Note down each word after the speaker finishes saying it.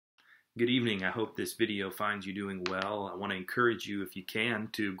Good evening. I hope this video finds you doing well. I want to encourage you, if you can,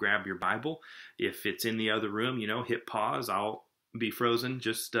 to grab your Bible. If it's in the other room, hit pause. I'll be frozen,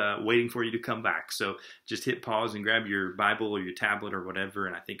 just waiting for you to come back. So just hit pause and grab your Bible or your tablet or whatever,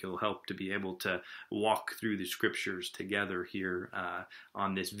 and I think it'll help to be able to walk through the scriptures together here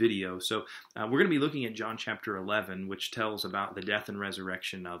on this video. So we're going to be looking at John chapter 11, which tells about the death and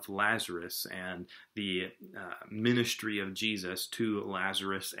resurrection of Lazarus and the ministry of Jesus to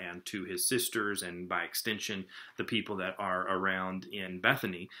Lazarus and to his sisters, and by extension, the people that are around in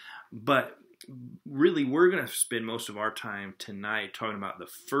Bethany. But really, we're going to spend most of our time tonight talking about the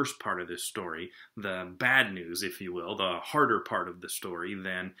first part of this story, the bad news, if you will, the harder part of the story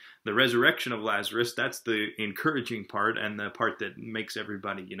than the resurrection of Lazarus. That's the encouraging part and the part that makes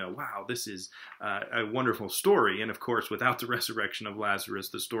everybody, wow, this is a wonderful story. And of course, without the resurrection of Lazarus,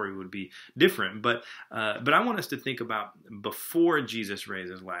 the story would be different. But I want us to think about before Jesus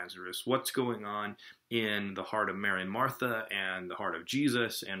raises Lazarus, what's going on in the heart of Mary and Martha and the heart of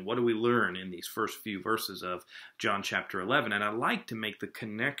Jesus, and what do we learn in these first few verses of John chapter 11. And I'd like to make the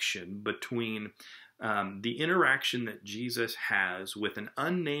connection between the interaction that Jesus has with an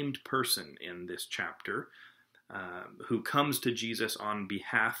unnamed person in this chapter, who comes to Jesus on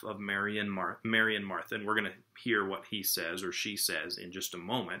behalf of Mary and Martha. And we're going to hear what he says or she says in just a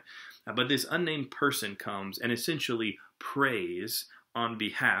moment. But this unnamed person comes and essentially prays on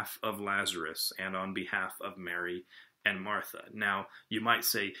behalf of Lazarus and on behalf of Mary and Martha. Now, you might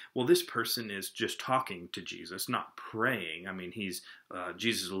say, well, this person is just talking to Jesus, not praying. I mean,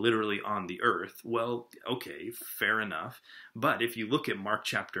 Jesus is literally on the earth. Well, okay, fair enough. But if you look at Mark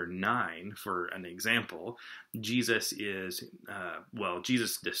chapter 9, for an example, Jesus'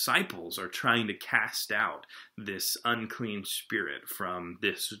 disciples are trying to cast out this unclean spirit from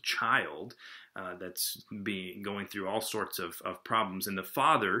this child that's going through all sorts of problems. And the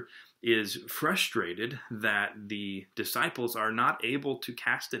father is frustrated that the disciples are not able to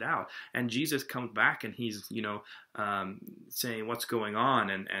cast it out. And Jesus comes back and he's, saying what's going on.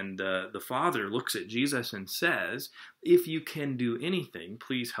 And the father looks at Jesus and says, if you can do anything,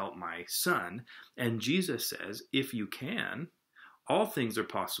 please help my son. And Jesus says, if you can, all things are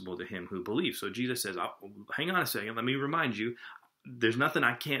possible to him who believes. So Jesus says, hang on a second, let me remind you, there's nothing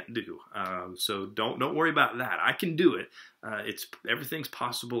I can't do. So don't worry about that. I can do it. Everything's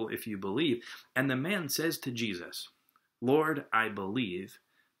possible if you believe. And the man says to Jesus, Lord, I believe.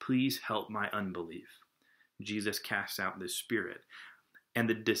 Please help my unbelief. Jesus casts out this spirit. And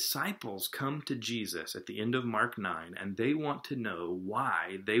the disciples come to Jesus at the end of Mark 9, and they want to know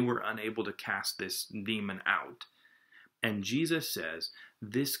why they were unable to cast this demon out. And Jesus says,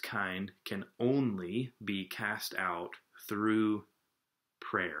 this kind can only be cast out through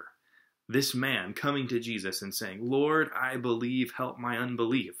prayer. This man coming to Jesus and saying, Lord, I believe, help my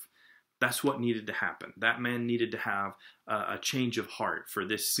unbelief. That's what needed to happen. That man needed to have a change of heart for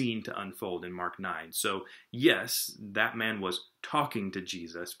this scene to unfold in Mark 9. So yes, that man was talking to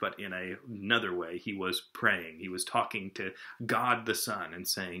Jesus, but in another way, he was praying. He was talking to God the Son and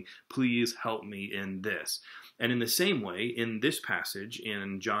saying, please help me in this. And in the same way, in this passage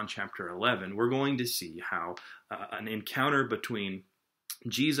in John chapter 11, we're going to see how an encounter between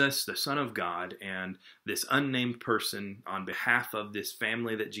Jesus, the Son of God, and this unnamed person on behalf of this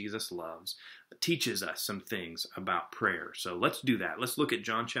family that Jesus loves teaches us some things about prayer. So let's do that. Let's look at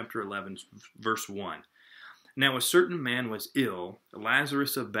John chapter 11, verse 1. Now a certain man was ill,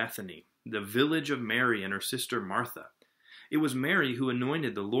 Lazarus of Bethany, the village of Mary and her sister Martha. It was Mary who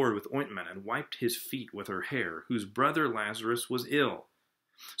anointed the Lord with ointment and wiped his feet with her hair, whose brother Lazarus was ill.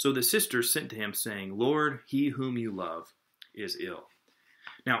 So the sisters sent to him, saying, Lord, he whom you love is ill.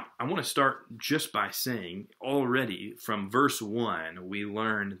 Now, I want to start just by saying, already from verse 1, we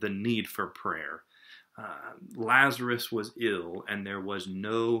learn the need for prayer. Lazarus was ill, and there was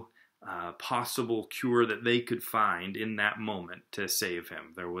no possible cure that they could find in that moment to save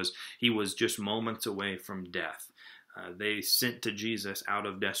him. He was just moments away from death. They sent to Jesus out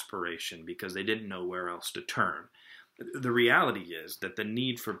of desperation because they didn't know where else to turn. The reality is that the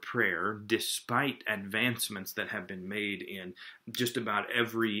need for prayer, despite advancements that have been made in just about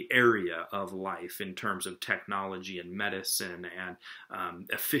every area of life in terms of technology and medicine and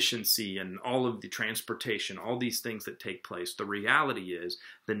efficiency and all of the transportation, all these things that take place, the reality is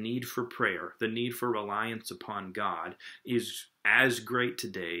the need for prayer, the need for reliance upon God is as great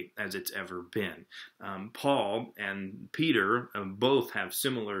today as it's ever been. Paul and Peter both have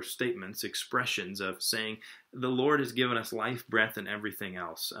similar statements, expressions of saying, the Lord has given us life, breath, and everything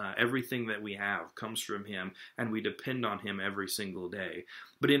else. Everything that we have comes from him, and we depend on him every single day.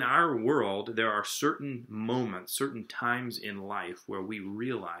 But in our world, there are certain moments, certain times in life where we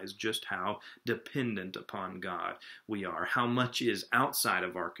realize just how dependent upon God we are, how much is outside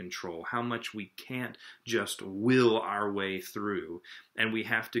of our control, how much we can't just will our way through, and we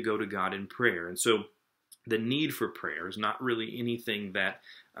have to go to God in prayer. And so the need for prayer is not really anything that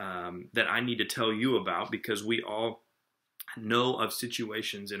I need to tell you about, because we all know of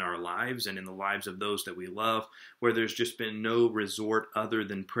situations in our lives and in the lives of those that we love where there's just been no resort other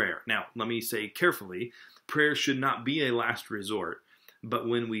than prayer. Now, let me say carefully, prayer should not be a last resort. But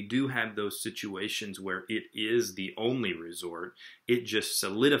when we do have those situations where it is the only resort, it just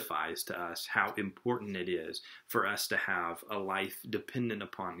solidifies to us how important it is for us to have a life dependent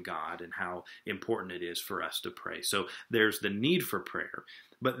upon God, and how important it is for us to pray. So there's the need for prayer.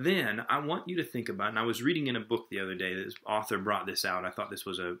 But then I want you to think about, and I was reading in a book the other day, this author brought this out. I thought this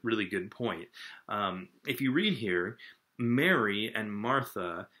was a really good point. If you read here, Mary and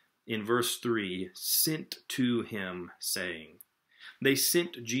Martha in verse 3 sent to him saying. They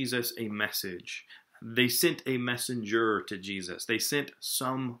sent Jesus a message. They sent a messenger to Jesus. They sent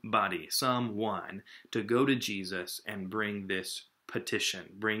somebody, someone, to go to Jesus and bring this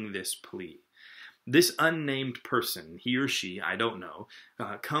petition, bring this plea. This unnamed person, he or she, I don't know,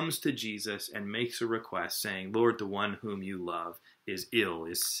 comes to Jesus and makes a request saying, Lord, the one whom you love is ill,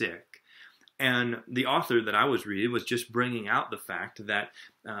 is sick. And the author that I was reading was just bringing out the fact that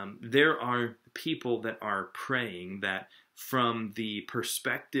there are people that are praying that from the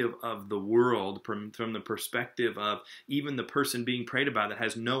perspective of the world, from the perspective of even the person being prayed about that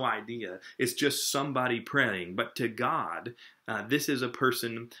has no idea, it's just somebody praying. But to God, this is a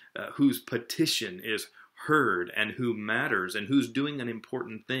person whose petition is heard and who matters and who's doing an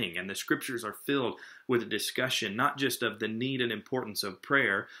important thing. And the scriptures are filled with a discussion not just of the need and importance of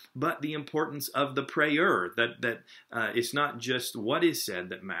prayer, but the importance of the prayer, that it's not just what is said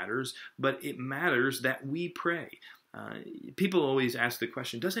that matters, but it matters that we pray. People always ask the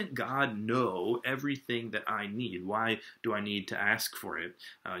question, doesn't God know everything that I need? Why do I need to ask for it?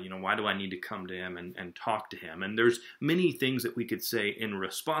 Why do I need to come to him and talk to him? And there's many things that we could say in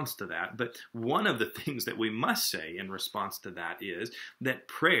response to that, but one of the things that we must say in response to that is that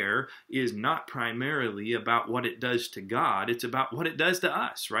prayer is not primarily about what it does to God, it's about what it does to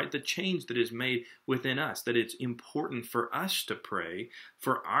us, right? The change that is made within us, that it's important for us to pray,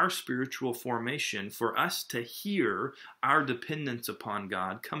 for our spiritual formation, for us to hear our dependence upon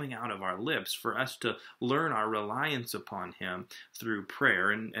God coming out of our lips, for us to learn our reliance upon him through prayer.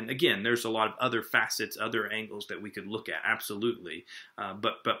 And again, there's a lot of other facets, other angles that we could look at, absolutely.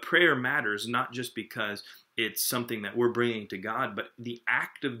 But prayer matters not just because it's something that we're bringing to God, but the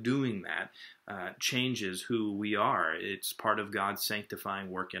act of doing that changes who we are. It's part of God's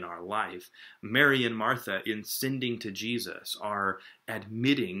sanctifying work in our life. Mary and Martha, in sending to Jesus, are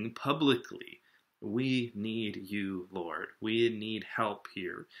admitting publicly, we need you, Lord. We need help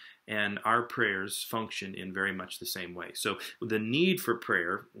here. And our prayers function in very much the same way. So the need for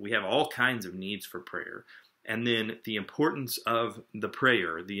prayer, we have all kinds of needs for prayer. And then the importance of the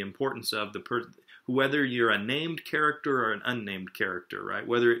prayer, the importance of whether you're a named character or an unnamed character, right?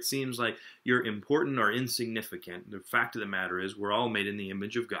 Whether it seems like you're important or insignificant, the fact of the matter is we're all made in the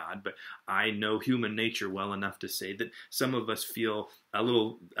image of God, but I know human nature well enough to say that some of us feel a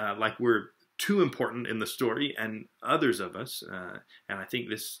little like we're too important in the story, and others of us, and I think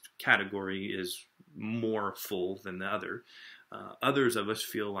this category is more full than the other, others of us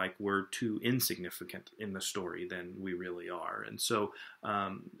feel like we're too insignificant in the story than we really are. And so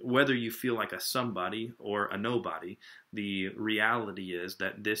whether you feel like a somebody or a nobody, the reality is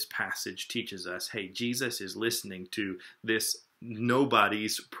that this passage teaches us, hey, Jesus is listening to this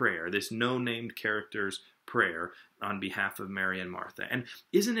nobody's prayer, this no-named character's prayer on behalf of Mary and Martha. And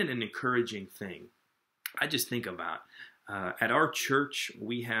isn't it an encouraging thing? I just think about, at our church,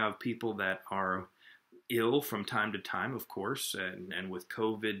 we have people that are ill from time to time, of course, and with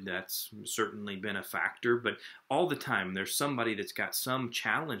COVID, that's certainly been a factor, but all the time there's somebody that's got some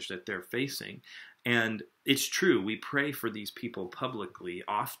challenge that they're facing. And it's true, we pray for these people publicly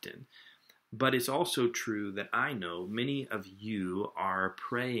often, but it's also true that I know many of you are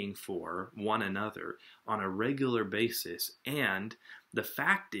praying for one another on a regular basis. And the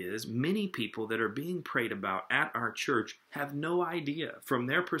fact is, many people that are being prayed about at our church have no idea. From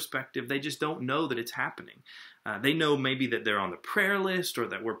their perspective, they just don't know that it's happening. They know maybe that they're on the prayer list or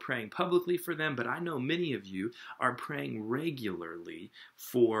that we're praying publicly for them, but I know many of you are praying regularly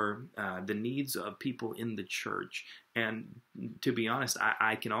for the needs of people in the church. And to be honest,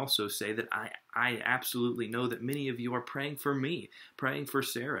 I can also say that I absolutely know that many of you are praying for me, praying for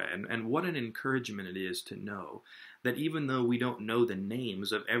Sarah. And what an encouragement it is to know that even though we don't know the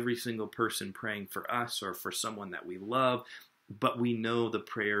names of every single person praying for us or for someone that we love, but we know the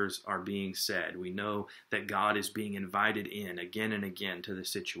prayers are being said. We know that God is being invited in again and again to the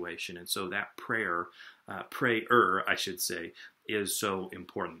situation. And so that prayer, I should say, is so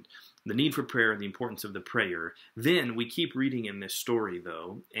important. The need for prayer, the importance of the prayer. Then we keep reading in this story,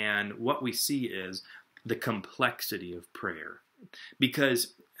 though, and what we see is the complexity of prayer.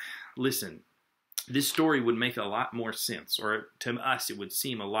 Because, listen, this story would make a lot more sense, or to us it would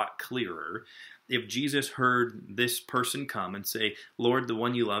seem a lot clearer, if Jesus heard this person come and say, Lord, the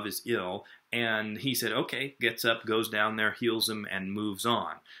one you love is ill, and he said, okay, gets up, goes down there, heals him, and moves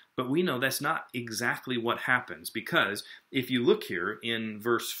on. But we know that's not exactly what happens, because if you look here in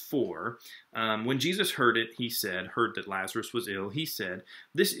verse 4, when Jesus heard that Lazarus was ill, he said,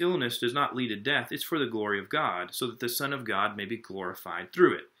 this illness does not lead to death, it's for the glory of God, so that the Son of God may be glorified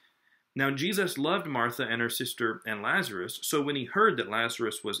through it. Now Jesus loved Martha and her sister and Lazarus, so when he heard that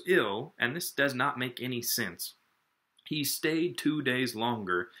Lazarus was ill, and this does not make any sense, he stayed 2 days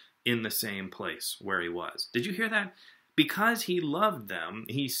longer in the same place where he was. Did you hear that? Because he loved them,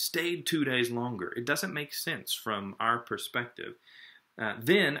 he stayed 2 days longer. It doesn't make sense from our perspective.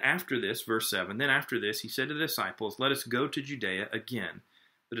 Then after this, verse 7, then after this he said to the disciples, let us go to Judea again.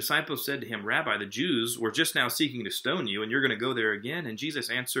 The disciples said to him, Rabbi, the Jews were just now seeking to stone you, and you're going to go there again? And Jesus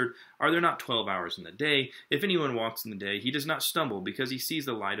answered, are there not 12 hours in the day? If anyone walks in the day, he does not stumble, because he sees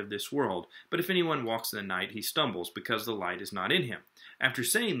the light of this world. But if anyone walks in the night, he stumbles, because the light is not in him. After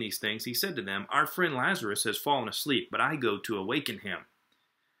saying these things, he said to them, our friend Lazarus has fallen asleep, but I go to awaken him.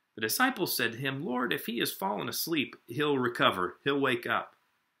 The disciples said to him, Lord, if he has fallen asleep, he'll recover, he'll wake up.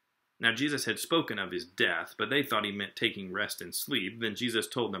 Now Jesus had spoken of his death, but they thought he meant taking rest and sleep. Then Jesus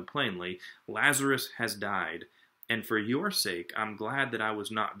told them plainly, Lazarus has died, and for your sake I'm glad that I was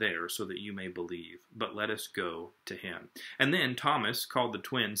not there, so that you may believe. But let us go to him. And then Thomas, called the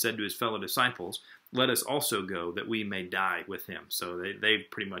twin, said to his fellow disciples, let us also go, that we may die with him. So they've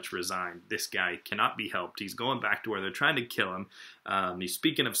pretty much resigned. This guy cannot be helped. He's going back to where they're trying to kill him. He's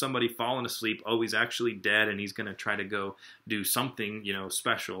speaking of somebody falling asleep. Oh, he's actually dead, and he's going to try to go do something,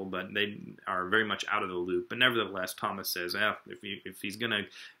 special, but they are very much out of the loop. But nevertheless, Thomas says, if he's going to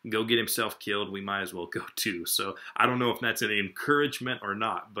go get himself killed, we might as well go too. So I don't know if that's an encouragement or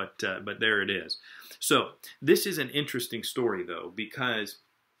not, but there it is. So this is an interesting story, though, because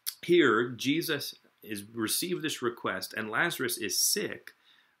here Jesus is received this request, and Lazarus is sick,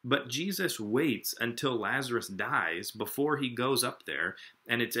 but Jesus waits until Lazarus dies before he goes up there,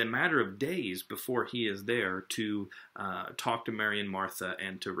 and it's a matter of days before he is there to talk to Mary and Martha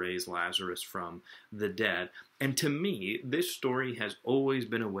and to raise Lazarus from the dead. And to me, this story has always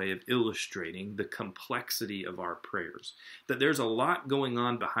been a way of illustrating the complexity of our prayers, that there's a lot going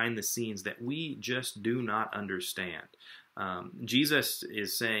on behind the scenes that we just do not understand. Jesus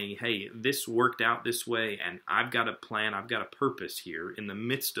is saying, hey, this worked out this way, and I've got a plan, I've got a purpose here. In the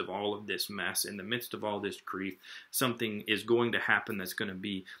midst of all of this mess, in the midst of all this grief, something is going to happen that's going to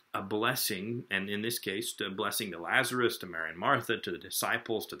be a blessing, and in this case, a blessing to Lazarus, to Mary and Martha, to the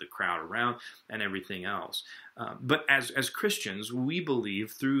disciples, to the crowd around, and everything else. But as Christians, we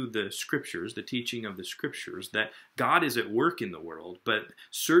believe through the Scriptures, the teaching of the Scriptures, that God is at work in the world, but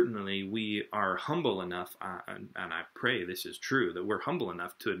certainly we are humble enough, and I pray this is true, that we're humble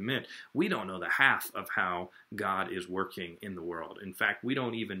enough to admit we don't know the half of how God is working in the world. In fact, we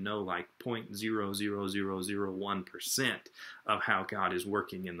don't even know like 0.00001% of how God is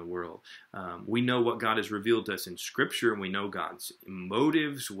working in the world. We know what God has revealed to us in Scripture, and we know God's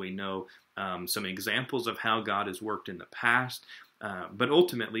motives, we know some examples of how God has worked in the past, but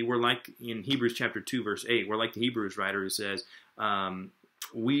ultimately we're like in Hebrews chapter 2 verse 8, we're like the Hebrews writer who says,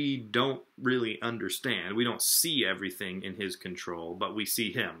 we don't really understand, we don't see everything in his control, but we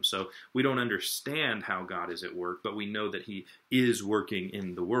see him. So we don't understand how God is at work, but we know that he is working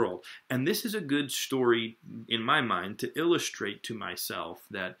in the world. And this is a good story in my mind to illustrate to myself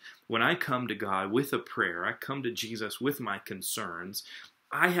that when I come to God with a prayer, I come to Jesus with my concerns,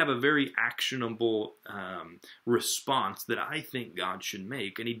 I have a very actionable response that I think God should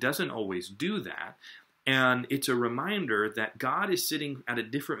make, and he doesn't always do that. And it's a reminder that God is sitting at a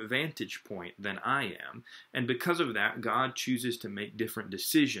different vantage point than I am, and because of that, God chooses to make different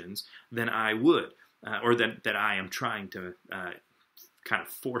decisions than I would, or that I am trying to kind of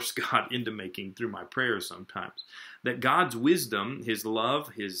force God into making through my prayers sometimes. That God's wisdom, his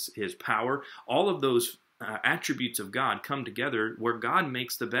love, his power, all of those attributes of God come together where God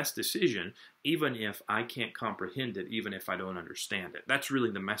makes the best decision, even if I can't comprehend it, even if I don't understand it. That's really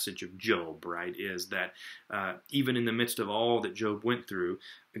the message of Job, right? Is that even in the midst of all that Job went through,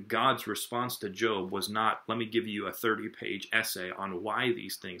 God's response to Job was not, let me give you a 30-page essay on why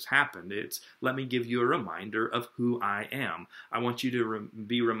these things happened. It's, let me give you a reminder of who I am. I want you to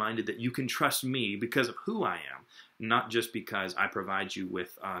be reminded that you can trust me because of who I am, not just because I provide you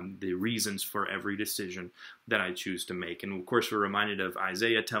with the reasons for every decision that I choose to make. And of course, we're reminded of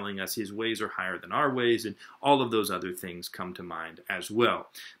Isaiah telling us his ways are higher than our ways, and all of those other things come to mind as well.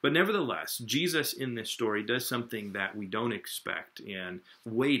 But nevertheless, Jesus in this story does something that we don't expect in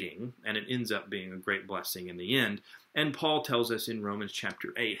waiting, and it ends up being a great blessing in the end. And Paul tells us in Romans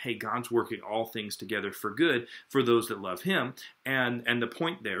chapter 8, hey, God's working all things together for good for those that love him. And the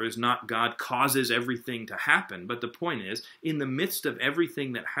point there is not God causes everything to happen, but the point is, in the midst of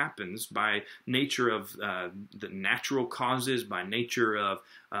everything that happens by nature of the natural causes, by nature of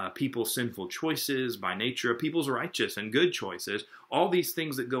people's sinful choices, by nature of people's righteous and good choices, all these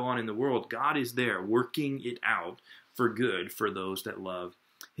things that go on in the world, God is there working it out for good for those that love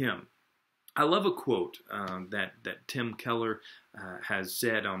him. I love a quote that Tim Keller has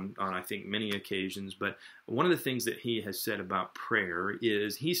said on I think many occasions, but one of the things that he has said about prayer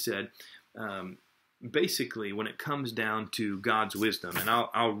is he said, basically when it comes down to God's wisdom, and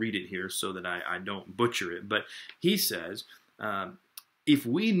I'll read it here so that I don't butcher it, but he says, if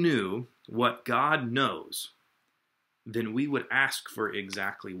we knew what God knows, then we would ask for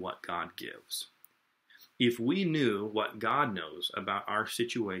exactly what God gives. If we knew what God knows about our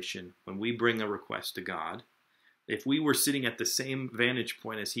situation when we bring a request to God, if we were sitting at the same vantage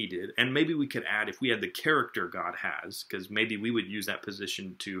point as he did, and maybe we could add if we had the character God has, because maybe we would use that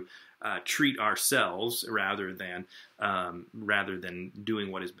position to treat ourselves rather than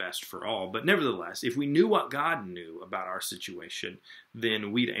doing what is best for all. But nevertheless, if we knew what God knew about our situation,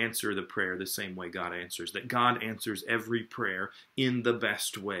 then we'd answer the prayer the same way God answers. That God answers every prayer in the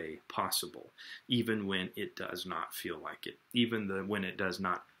best way possible, even when it does not feel like it, even when it does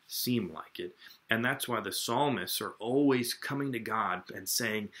not seem like it. And that's why the psalmists are always coming to God and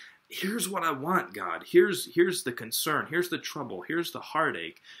saying, here's what I want, God. Here's the concern. Here's the trouble. Here's the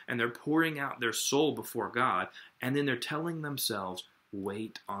heartache. And they're pouring out their soul before God. And then they're telling themselves,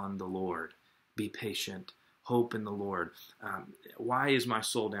 wait on the Lord. Be patient. Hope in the Lord. Why is my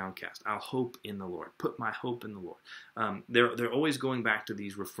soul downcast? I'll hope in the Lord. Put my hope in the Lord. They're always going back to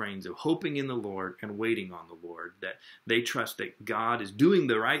these refrains of hoping in the Lord and waiting on the Lord, that they trust that God is doing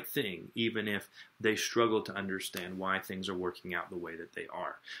the right thing, even if they struggle to understand why things are working out the way that they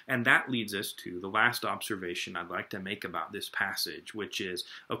are. And that leads us to the last observation I'd like to make about this passage, which is,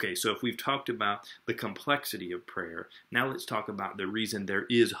 okay, so if we've talked about the complexity of prayer, now let's talk about the reason there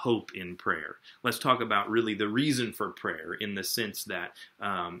is hope in prayer. Let's talk about really the reason for prayer, in the sense that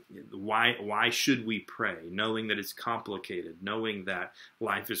why should we pray, knowing that it's complicated, knowing that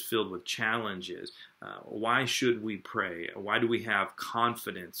life is filled with challenges. Why should we pray? Why do we have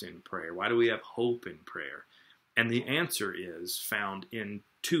confidence in prayer? Why do we have hope in prayer? And the answer is found in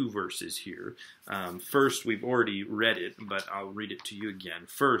two verses here. First, we've already read it, but I'll read it to you again.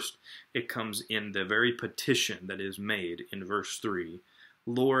 First, it comes in the very petition that is made in verse 3.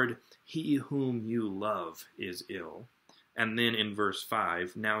 Lord, he whom you love is ill. And then in verse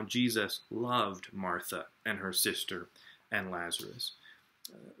 5, now Jesus loved Martha and her sister and Lazarus.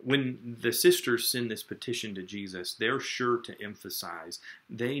 When the sisters send this petition to Jesus, they're sure to emphasize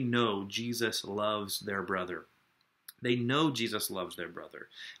they know Jesus loves their brother. They know Jesus loves their brother.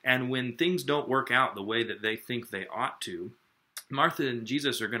 And when things don't work out the way that they think they ought to, Martha and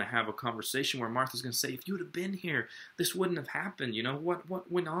Jesus are going to have a conversation where Martha's going to say, if you would have been here, this wouldn't have happened. You know,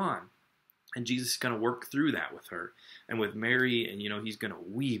 what went on? And Jesus is going to work through that with her and with Mary, and he's going to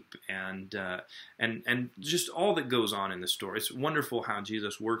weep and just all that goes on in the story. It's wonderful how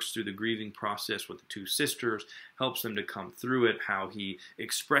Jesus works through the grieving process with the two sisters, helps them to come through it, how he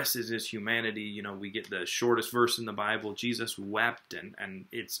expresses his humanity. We get the shortest verse in the Bible, Jesus wept, and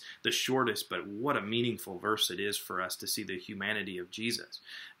it's the shortest, but what a meaningful verse it is for us to see the humanity of Jesus.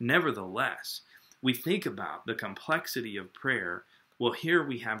 Nevertheless, we think about the complexity of prayer. Well, here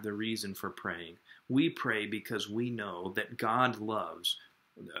we have the reason for praying. We pray because we know that God loves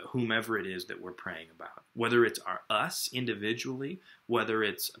whomever it is that we're praying about. Whether it's us individually, whether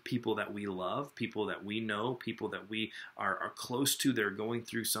it's people that we love, people that we know, people that we are close to, they're going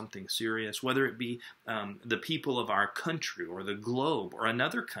through something serious, whether it be the people of our country or the globe or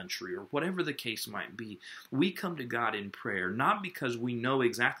another country or whatever the case might be. We come to God in prayer not because we know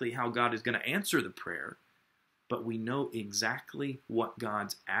exactly how God is going to answer the prayer, but we know exactly what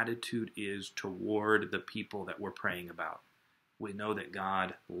God's attitude is toward the people that we're praying about. We know that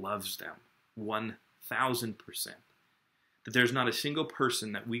God loves them 1,000%. That there's not a single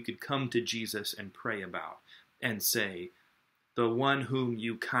person that we could come to Jesus and pray about and say, the one whom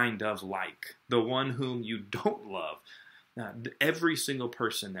you kind of like, the one whom you don't love. Every single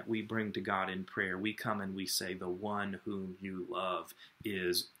person that we bring to God in prayer, we come and we say, the one whom you love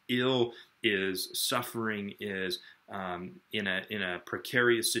is ill, is suffering, is in a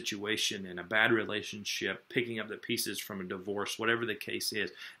precarious situation, in a bad relationship, picking up the pieces from a divorce, whatever the case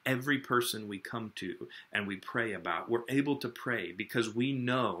is. Every person we come to and we pray about, we're able to pray because we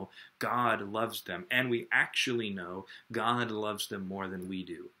know God loves them, and we actually know God loves them more than we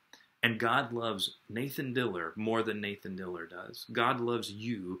do. And God loves Nathan Diller more than Nathan Diller does. God loves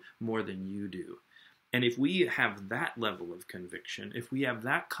you more than you do. And if we have that level of conviction, if we have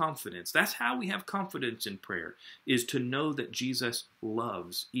that confidence, that's how we have confidence in prayer, is to know that Jesus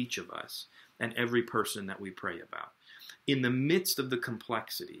loves each of us and every person that we pray about. In the midst of the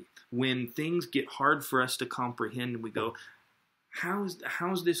complexity, when things get hard for us to comprehend and we go, how's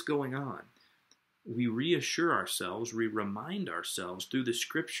this going on? We reassure ourselves, we remind ourselves through the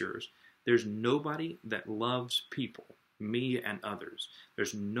scriptures, there's nobody that loves people, me and others.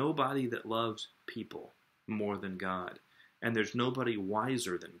 There's nobody that loves people more than God. And there's nobody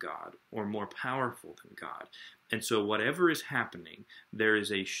wiser than God or more powerful than God. And so whatever is happening, there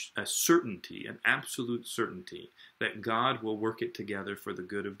is a certainty, an absolute certainty, that God will work it together for the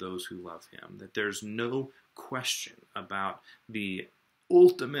good of those who love him. That there's no question about the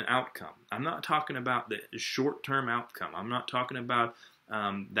ultimate outcome. I'm not talking about the short-term outcome. I'm not talking about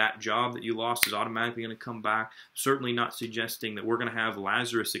that job that you lost is automatically going to come back. Certainly not suggesting that we're going to have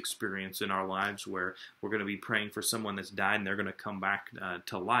Lazarus experience in our lives where we're going to be praying for someone that's died and they're going to come back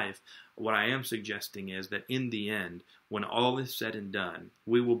to life. What I am suggesting is that in the end, when all is said and done,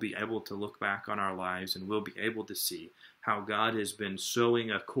 we will be able to look back on our lives and we'll be able to see how God has been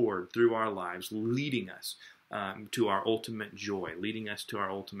sewing a cord through our lives, leading us to our ultimate joy, leading us to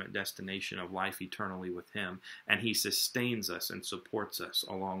our ultimate destination of life eternally with him. And he sustains us and supports us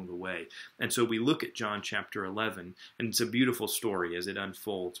along the way. And so we look at John chapter 11, and it's a beautiful story as it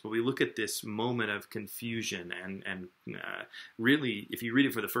unfolds. But we look at this moment of confusion, and really, if you read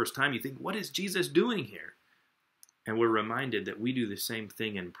it for the first time, you think, what is Jesus doing here? And we're reminded that we do the same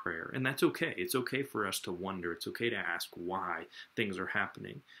thing in prayer. And that's okay. It's okay for us to wonder. It's okay to ask why things are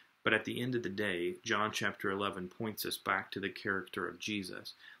happening. But at the end of the day, John chapter 11 points us back to the character of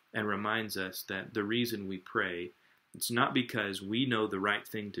Jesus and reminds us that the reason we pray, it's not because we know the right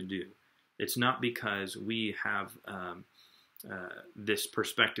thing to do. It's not because we have this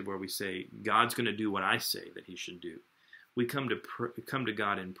perspective where we say, God's going to do what I say that he should do. We come to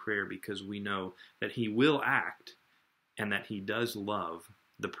God in prayer because we know that he will act and that he does love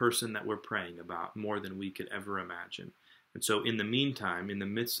the person that we're praying about more than we could ever imagine. And so in the meantime, in the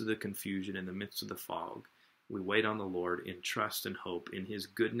midst of the confusion, in the midst of the fog, we wait on the Lord in trust and hope, in his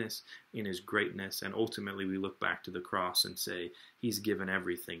goodness, in his greatness, and ultimately we look back to the cross and say, he's given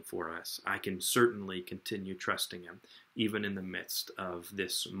everything for us. I can certainly continue trusting him, even in the midst of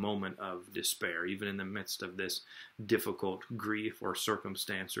this moment of despair, even in the midst of this difficult grief or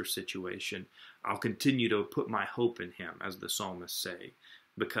circumstance or situation. I'll continue to put my hope in him, as the psalmists say,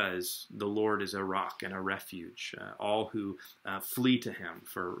 because the Lord is a rock and a refuge. All who flee to him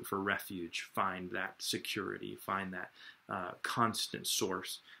for refuge find that security, find that constant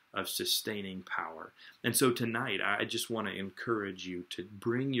source of sustaining power. And so tonight, I just want to encourage you to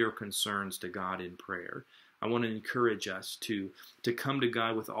bring your concerns to God in prayer. I want to encourage us to come to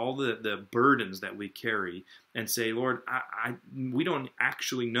God with all the burdens that we carry and say, Lord, we don't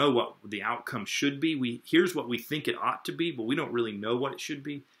actually know what the outcome should be. Here's what we think it ought to be, but we don't really know what it should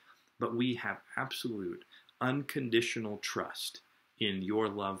be. But we have absolute, unconditional trust in your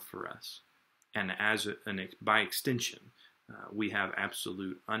love for us. And by extension, we have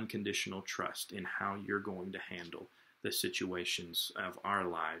absolute, unconditional trust in how you're going to handle the situations of our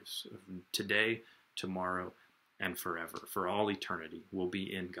lives today, tomorrow, and forever. For all eternity will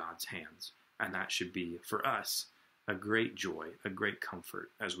be in God's hands. And that should be, for us, a great joy, a great comfort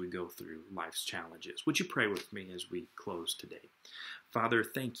as we go through life's challenges. Would you pray with me as we close today? Father,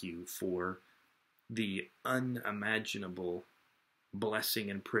 thank you for the unimaginable blessing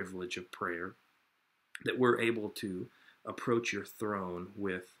and privilege of prayer, that we're able to approach your throne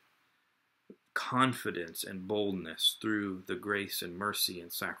with confidence and boldness through the grace and mercy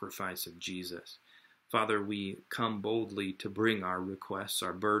and sacrifice of Jesus. Father, we come boldly to bring our requests,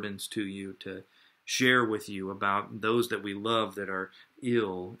 our burdens to you, to share with you about those that we love that are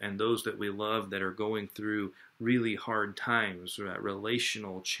ill and those that we love that are going through really hard times,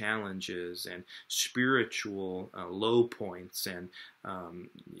 relational challenges and spiritual low points and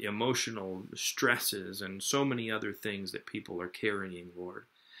emotional stresses and so many other things that people are carrying, Lord.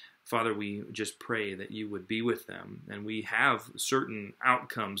 Father, we just pray that you would be with them, and we have certain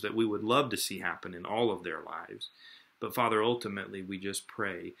outcomes that we would love to see happen in all of their lives. But Father, ultimately, we just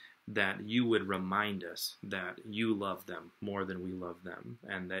pray that you would remind us that you love them more than we love them,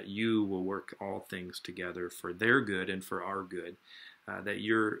 and that you will work all things together for their good and for our good, that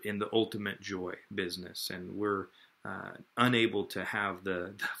you're in the ultimate joy business, and we're unable to have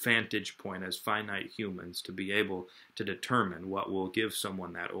the vantage point as finite humans to be able to determine what will give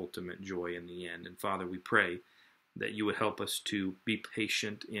someone that ultimate joy in the end. And Father, we pray that you would help us to be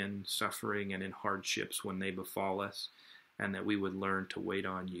patient in suffering and in hardships when they befall us, and that we would learn to wait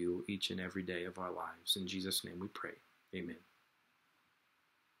on you each and every day of our lives. In Jesus' name we pray. Amen.